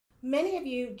Many of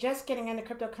you just getting into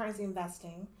cryptocurrency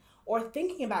investing or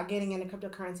thinking about getting into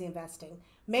cryptocurrency investing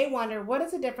may wonder, what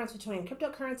is the difference between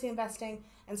cryptocurrency investing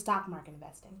and stock market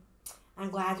investing? I'm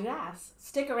glad you asked.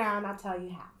 Stick around, I'll tell you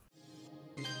how.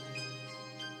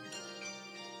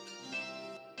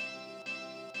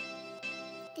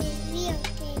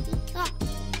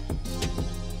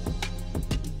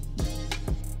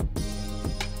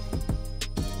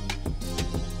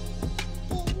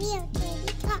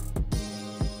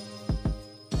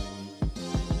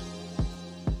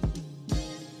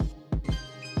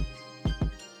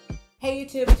 Hey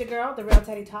YouTube, it's your girl, The Real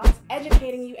Teddy Talks,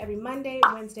 educating you every Monday,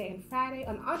 Wednesday, and Friday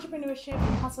on entrepreneurship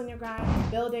and hustling your grind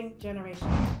and building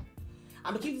generations.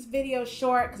 I'm gonna keep this video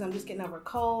short because I'm just getting over a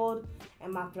cold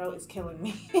and my throat is killing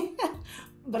me.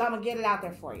 But I'm gonna get it out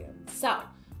there for you. So,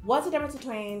 what's the difference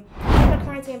between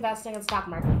cryptocurrency investing and stock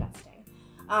market investing?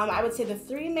 I would say the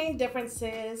three main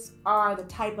differences are the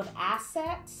type of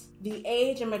asset, the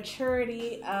age and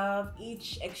maturity of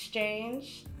each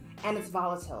exchange, and its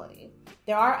volatility.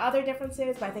 There are other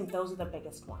differences, but I think those are the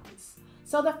biggest ones.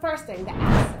 So the first thing, the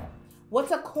asset.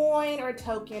 What's a coin or a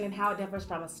token and how it differs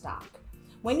from a stock?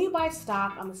 When you buy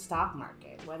stock on the stock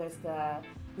market, whether it's the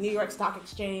New York Stock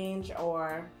Exchange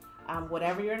or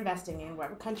whatever you're investing in,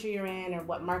 whatever country you're in or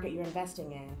what market you're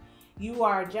investing in, you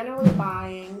are generally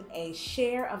buying a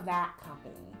share of that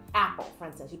company. Apple, for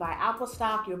instance, you buy Apple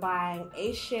stock, you're buying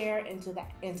a share into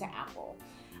Apple.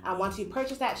 Once you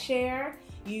purchase that share,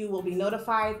 you will be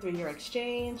notified through your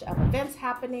exchange of events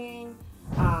happening,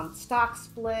 stock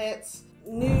splits,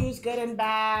 news, good and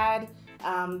bad,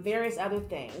 various other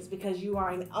things, because you are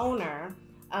an owner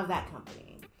of that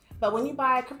company. But when you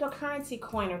buy a cryptocurrency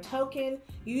coin or token,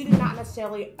 you do not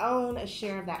necessarily own a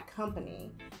share of that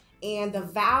company. And the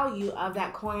value of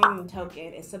that coin and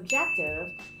token is subjective.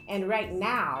 And right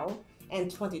now, in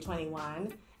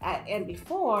 2021, and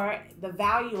before, the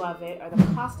value of it or the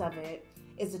cost of it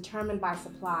is determined by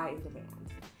supply and demand.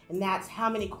 And that's how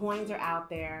many coins are out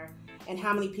there and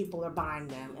how many people are buying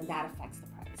them, and that affects the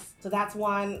price. So that's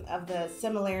one of the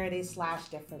similarities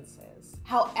 / differences.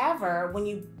 However, when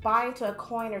you buy into a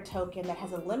coin or token that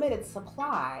has a limited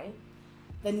supply,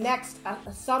 the next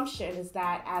assumption is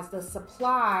that as the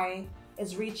supply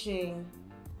is reaching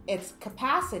its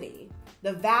capacity,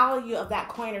 the value of that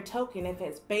coin or token, if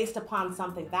it's based upon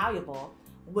something valuable,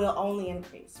 will only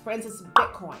increase. For instance,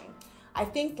 Bitcoin. I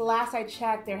think the last I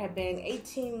checked, there have been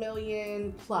 18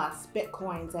 million plus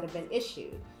Bitcoins that have been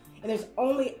issued. And there's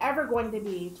only ever going to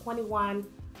be 21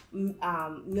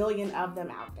 million of them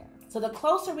out there. So the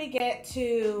closer we get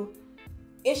to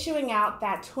issuing out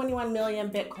that 21 million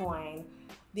Bitcoin,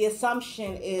 the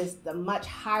assumption is the much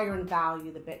higher in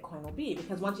value the Bitcoin will be.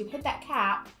 Because once you've hit that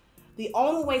cap, the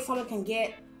only way someone can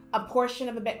get a portion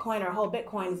of a Bitcoin or a whole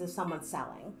Bitcoin is if someone's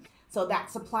selling. So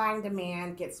that supply and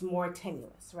demand gets more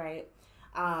tenuous, right?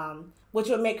 Which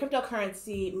would make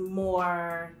cryptocurrency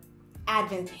more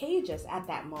advantageous at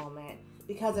that moment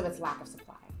because of its lack of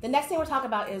supply. The next thing we'll talk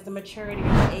about is the maturity or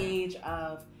the age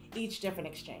of each different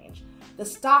exchange. The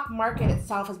stock market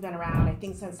itself has been around, I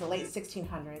think, since the late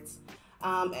 1600s,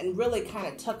 and really kind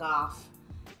of took off,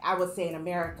 I would say, in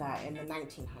America in the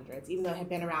 1900s, even though it had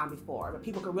been around before. But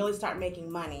people could really start making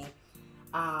money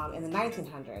in the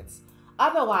 1900s.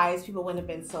 Otherwise, people wouldn't have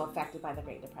been so affected by the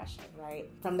Great Depression, right?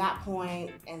 From that point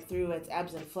and through its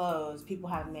ebbs and flows, people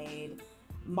have made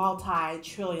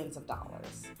multi-trillions of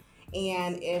dollars.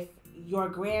 And if your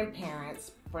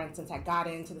grandparents, for instance, had got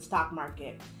into the stock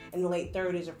market in the late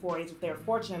 30s or 40s, if they were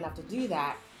fortunate enough to do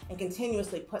that and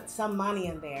continuously put some money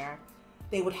in there,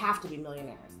 they would have to be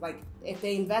millionaires. Like, if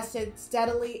they invested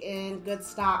steadily in good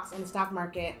stocks in the stock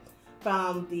market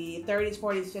from the 30s,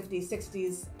 40s, 50s,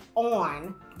 60s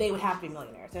on, they would have to be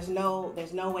millionaires. There's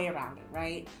no way around it,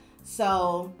 right?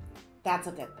 So that's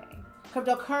a good thing.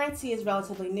 Cryptocurrency is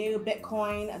relatively new.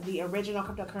 Bitcoin, the original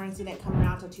cryptocurrency, didn't come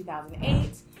around until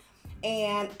 2008.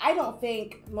 And I don't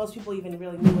think most people even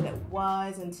really knew what it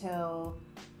was until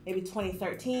maybe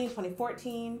 2013,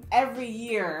 2014. Every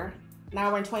year,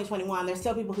 now we're in 2021, there's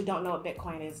still people who don't know what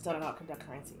Bitcoin is, still don't know what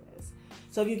cryptocurrency is.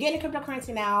 So if you get into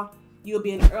cryptocurrency now, you'll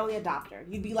be an early adopter.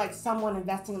 You'd be like someone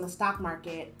investing in the stock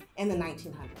market in the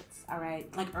 1900s, all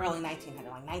right? Like early 1900,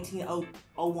 like 1901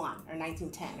 or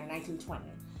 1910 or 1920.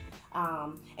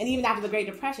 And even after the Great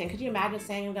Depression, could you imagine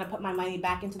saying, I'm gonna put my money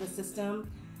back into the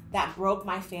system that broke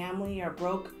my family or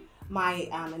broke my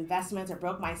investments or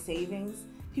broke my savings?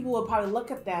 People would probably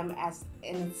look at them as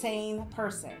an insane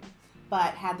person.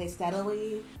 But had they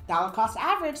steadily dollar cost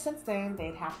average since then,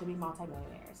 they'd have to be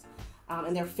multimillionaires.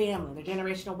 And their family, their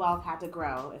generational wealth had to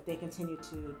grow if they continue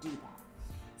to do that.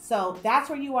 So that's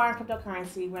where you are in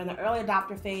cryptocurrency. We're in the early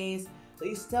adopter phase. So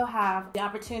you still have the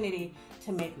opportunity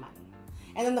to make money.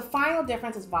 And then the final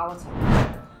difference is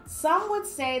volatility. Some would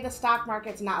say the stock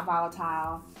market's not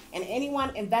volatile, and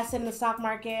anyone invested in the stock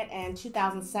market in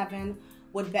 2007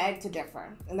 would beg to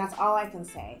differ. And that's all I can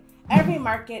say. Every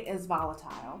market is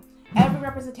volatile. Every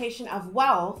representation of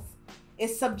wealth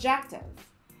is subjective.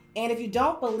 And if you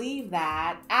don't believe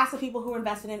that, ask the people who were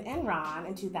invested in Enron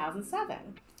in 2007.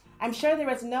 I'm sure there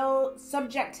was no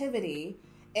subjectivity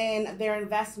in their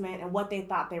investment and what they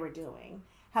thought they were doing.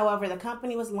 However, the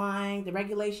company was lying, the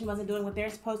regulation wasn't doing what they're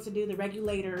supposed to do, the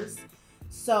regulators.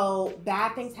 So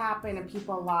bad things happened and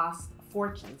people lost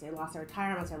fortunes. They lost their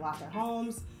retirements, they lost their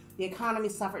homes. The economy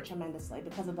suffered tremendously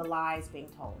because of the lies being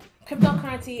told.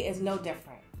 Cryptocurrency is no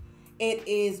different. It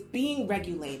is being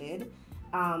regulated.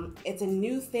 It's a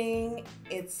new thing.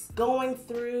 It's going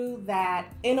through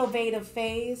that innovative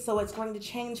phase, so it's going to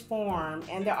change form.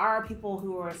 And there are people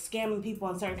who are scamming people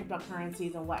in certain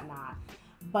cryptocurrencies and whatnot.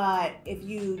 But if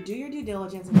you do your due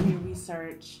diligence and do your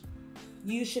research,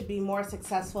 you should be more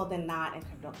successful than not in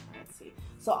cryptocurrency.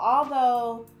 So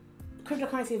although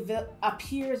cryptocurrency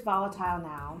appears volatile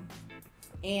now,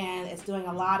 and it's doing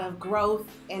a lot of growth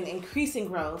and increasing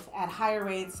growth at higher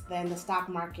rates than the stock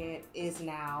market is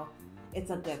now, it's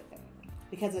a good thing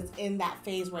because it's in that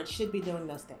phase where it should be doing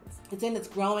those things. It's in its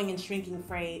growing and shrinking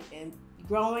phase,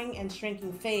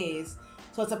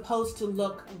 so it's supposed to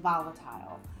look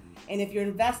volatile. And if you're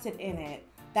invested in it,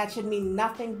 that should mean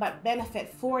nothing but benefit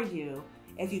for you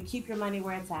if you keep your money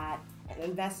where it's at and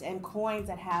invest in coins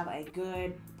that have a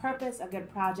good purpose, a good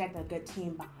project, a good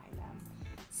team behind them.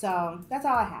 So that's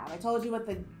all I have. I told you what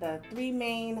the three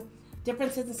main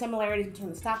differences and similarities between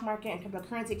the stock market and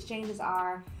cryptocurrency exchanges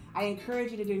are. I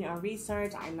encourage you to do your own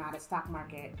research. I'm not a stock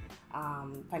market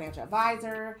financial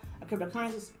advisor, a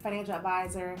cryptocurrency financial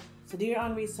advisor. So do your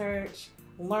own research.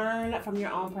 Learn from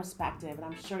your own perspective, and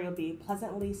I'm sure you'll be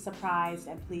pleasantly surprised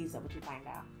and pleased at what you find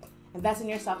out. Invest in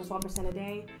yourself just 1% a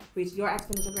day, reach your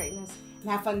exponential greatness, and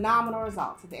have phenomenal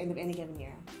results at the end of any given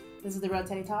year. This is The Real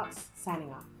Teddy Talks,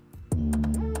 signing off.